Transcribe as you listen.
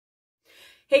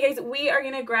Hey guys, we are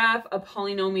going to graph a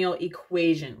polynomial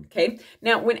equation, okay?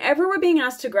 Now, whenever we're being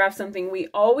asked to graph something, we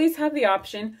always have the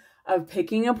option of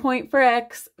picking a point for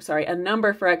x, a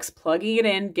number for x, plugging it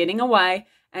in, getting a y,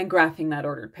 and graphing that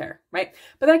ordered pair, right?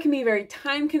 But that can be very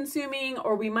time consuming,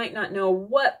 or we might not know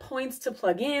what points to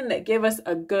plug in that give us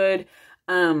a good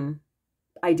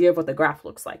idea of what the graph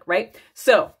looks like, right?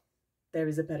 So there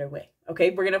is a better way, okay?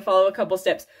 We're going to follow a couple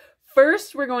steps.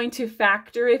 First, we're going to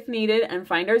factor if needed and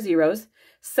find our zeros.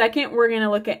 Second, we're going to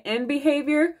look at end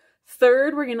behavior.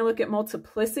 Third, we're going to look at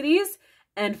multiplicities.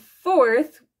 And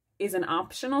fourth is an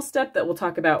optional step that we'll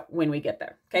talk about when we get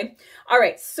there, okay? All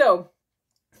right, so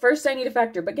first I need to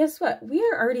factor, but guess what? We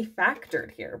are already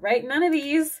factored here, right? None of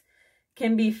these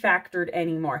can be factored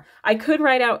anymore. I could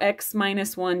write out x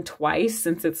minus 1 twice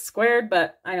since it's squared,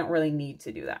 but I don't really need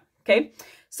to do that, okay?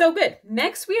 So good.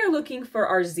 Next, we are looking for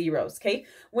our zeros, okay?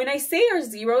 When I say our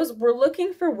zeros, we're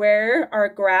looking for where our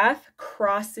graph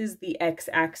crosses the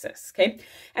x-axis, okay?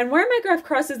 And where my graph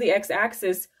crosses the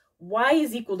x-axis, y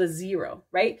is equal to 0,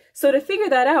 right? So to figure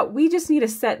that out, we just need to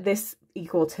set this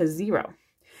equal to 0.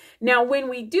 Now, when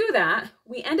we do that,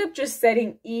 we end up just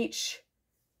setting each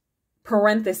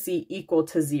parenthesis equal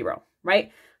to 0,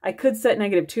 right? I could set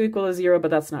 -2 equal to 0, but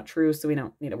that's not true, so we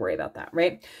don't need to worry about that,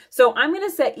 right? So I'm going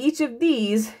to set each of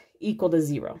these equal to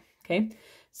 0, okay?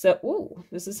 So, ooh,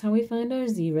 this is how we find our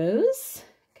zeros,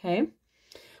 okay?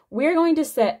 We're going to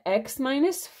set x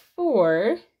minus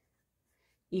 4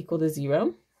 equal to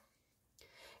 0,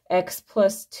 x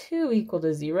plus 2 equal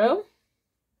to 0,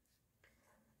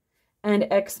 and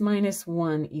x minus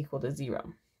 1 equal to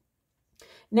 0.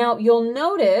 Now, you'll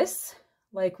notice,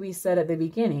 like we said at the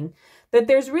beginning, that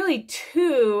there's really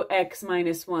 2 x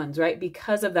minus 1s, right?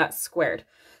 Because of that squared.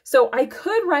 So I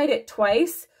could write it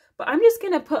twice, but I'm just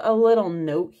going to put a little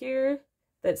note here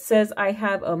that says I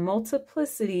have a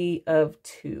multiplicity of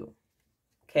 2,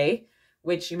 okay?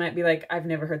 Which you might be like, I've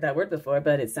never heard that word before,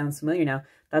 but it sounds familiar now.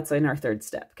 That's in our third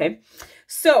step, okay?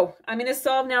 So I'm going to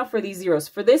solve now for these zeros.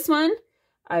 For this one,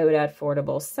 I would add 4 to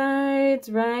both sides,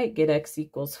 right? Get x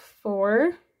equals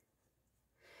 4.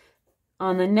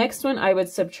 On the next one, I would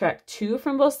subtract 2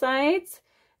 from both sides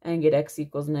and get x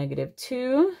equals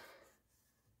 -2.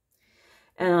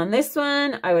 And on this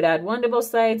one, I would add 1 to both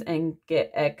sides and get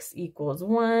x equals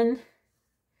 1.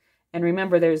 And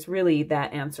remember, there's really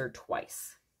that answer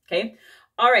twice, okay?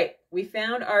 All right, we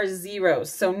found our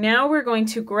zeros. So now we're going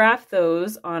to graph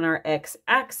those on our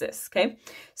x-axis, okay?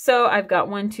 So I've got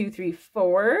 1, 2, 3,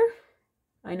 4.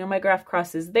 I know my graph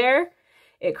crosses there.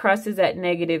 It crosses at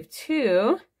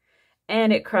 -2.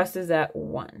 And it crosses at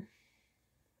 1,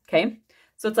 okay?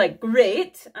 So it's like,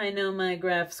 great, I know my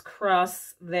graphs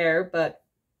cross there, but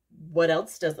what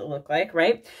else does it look like,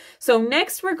 right? So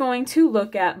next we're going to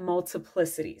look at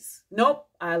multiplicities. Nope,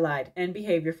 I lied. End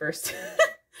behavior first.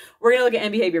 We're going to look at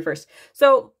end behavior first.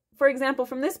 So, for example,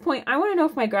 from this point, I want to know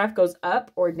if my graph goes up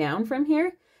or down from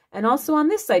here. And also on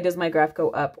this side, does my graph go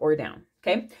up or down,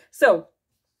 okay? So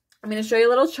I'm going to show you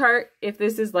a little chart. If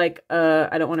this is like,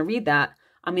 I don't want to read that,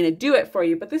 I'm going to do it for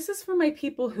you, but this is for my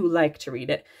people who like to read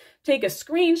it. Take a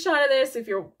screenshot of this if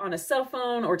you're on a cell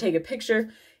phone, or take a picture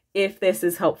if this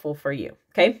is helpful for you,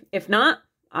 okay? If not,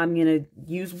 I'm going to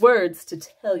use words to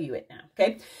tell you it now,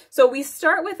 okay? So we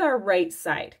start with our right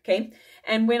side, okay?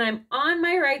 And when I'm on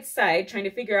my right side trying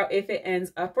to figure out if it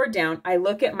ends up or down, I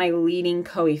look at my leading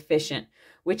coefficient,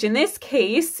 which in this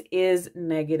case is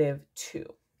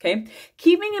 -2. Okay,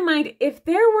 keeping in mind, if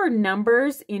there were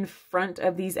numbers in front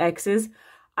of these x's,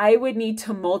 I would need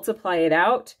to multiply it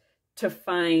out to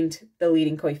find the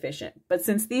leading coefficient. But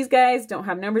since these guys don't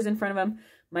have numbers in front of them,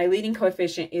 my leading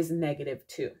coefficient is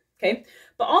 -2. Okay,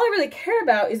 but all I really care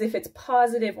about is if it's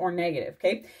positive or negative.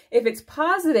 Okay, if it's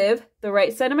positive, the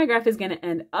right side of my graph is going to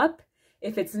end up.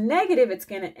 If it's negative, it's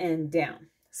going to end down.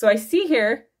 So I see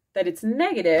here that it's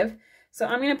negative. So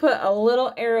I'm going to put a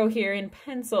little arrow here in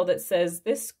pencil that says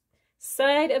this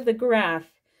side of the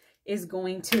graph is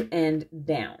going to end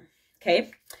down, okay?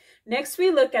 Next,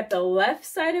 we look at the left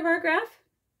side of our graph,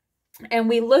 and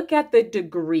we look at the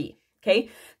degree, okay?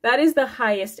 That is the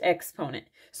highest exponent.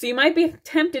 So you might be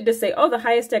tempted to say, oh, the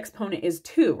highest exponent is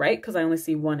 2, right? Because I only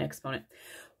see one exponent.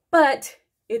 But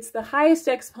it's the highest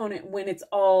exponent when it's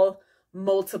all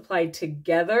multiplied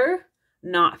together,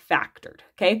 not factored,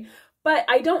 okay? But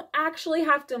I don't actually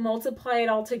have to multiply it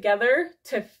all together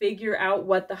to figure out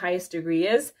what the highest degree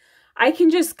is. I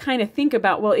can just kind of think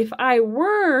about, well, if I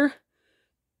were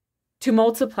to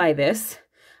multiply this,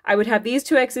 I would have these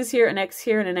two x's here, an x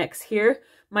here, and an x here.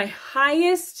 My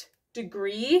highest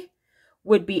degree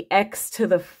would be x to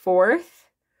the 4th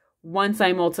once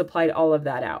I multiplied all of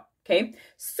that out, okay?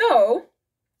 So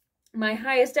my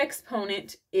highest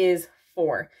exponent is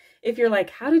 4. If you're like,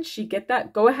 how did she get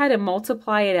that? Go ahead and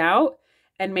multiply it out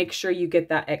and make sure you get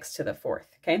that x to the 4th,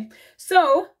 okay?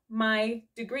 So my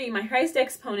degree, my highest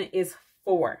exponent is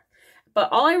 4. But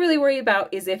all I really worry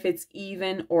about is if it's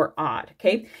even or odd,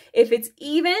 okay? If it's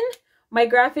even, my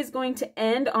graph is going to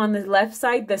end on the left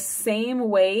side the same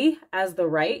way as the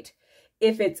right.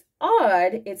 If it's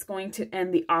odd, it's going to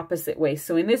end the opposite way.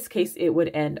 So in this case, it would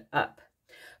end up.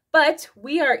 But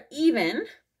we are even,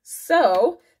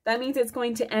 so that means it's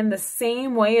going to end the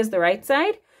same way as the right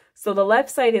side. So the left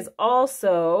side is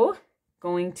also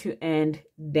going to end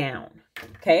down,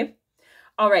 okay?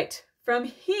 All right, from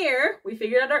here, we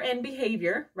figured out our end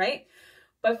behavior, right?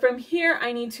 But from here,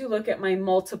 I need to look at my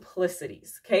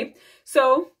multiplicities, okay?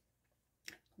 So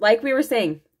like we were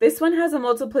saying, this one has a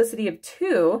multiplicity of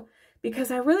 2 because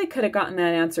I really could have gotten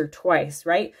that answer twice,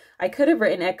 right? I could have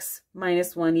written x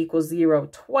minus 1 equals 0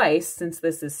 twice since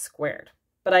this is squared.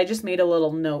 But I just made a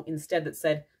little note instead that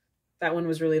said that one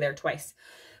was really there twice.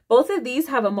 Both of these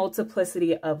have a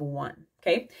multiplicity of 1,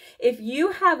 okay? If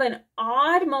you have an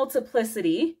odd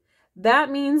multiplicity, that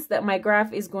means that my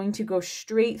graph is going to go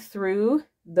straight through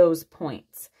those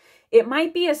points. It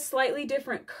might be a slightly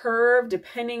different curve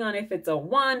depending on if it's a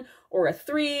 1 or a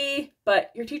 3,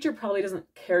 but your teacher probably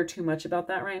doesn't care too much about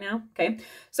that right now, okay?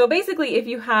 So basically, if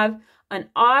you have an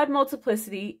odd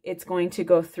multiplicity, it's going to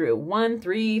go through 1,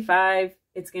 3, 5,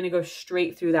 it's going to go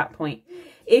straight through that point.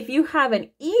 If you have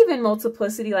an even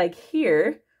multiplicity like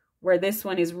here, where this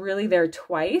one is really there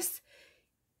twice,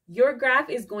 your graph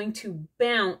is going to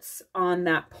bounce on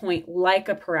that point like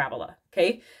a parabola,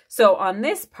 okay? So on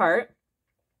this part,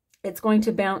 it's going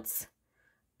to bounce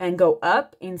and go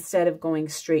up instead of going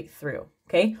straight through,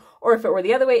 okay? Or if it were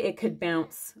the other way, it could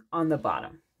bounce on the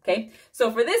bottom, okay?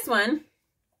 So for this one,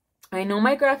 I know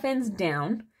my graph ends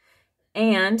down,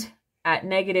 and at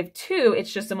 -2,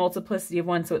 it's just a multiplicity of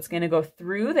 1, so it's going to go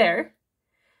through there.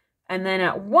 And then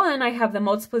at 1, I have the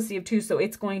multiplicity of 2, so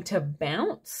it's going to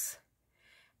bounce.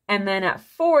 And then at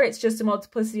 4, it's just a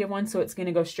multiplicity of 1, so it's going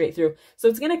to go straight through. So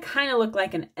it's going to kind of look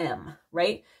like an M,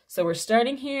 right? So we're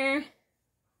starting here.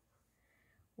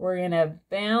 We're going to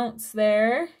bounce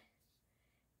there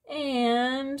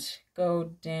and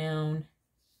go down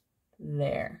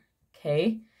there,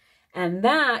 okay? And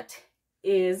that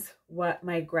is what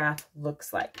my graph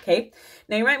looks like, okay?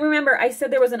 Now you might remember I said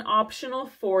there was an optional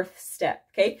 4th step,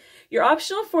 okay? Your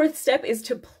optional 4th step is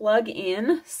to plug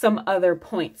in some other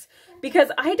points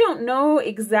because I don't know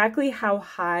exactly how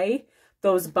high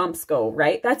those bumps go,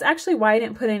 right? That's actually why I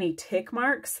didn't put any tick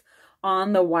marks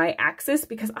on the y-axis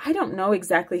because I don't know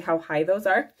exactly how high those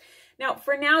are. Now,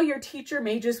 for now, your teacher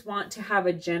may just want to have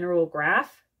a general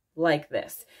graph like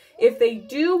this. If they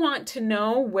do want to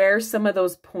know where some of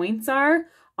those points are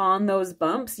on those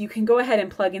bumps, you can go ahead and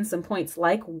plug in some points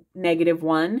like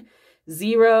 -1,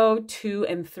 0, 2,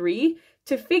 and 3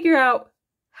 to figure out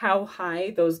how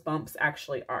high those bumps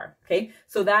actually are, okay?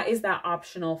 So that is that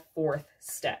optional 4th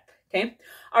step, okay?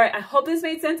 All right, I hope this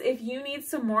made sense. If you need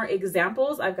some more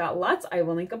examples, I've got lots. I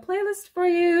will link a playlist for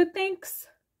you. Thanks.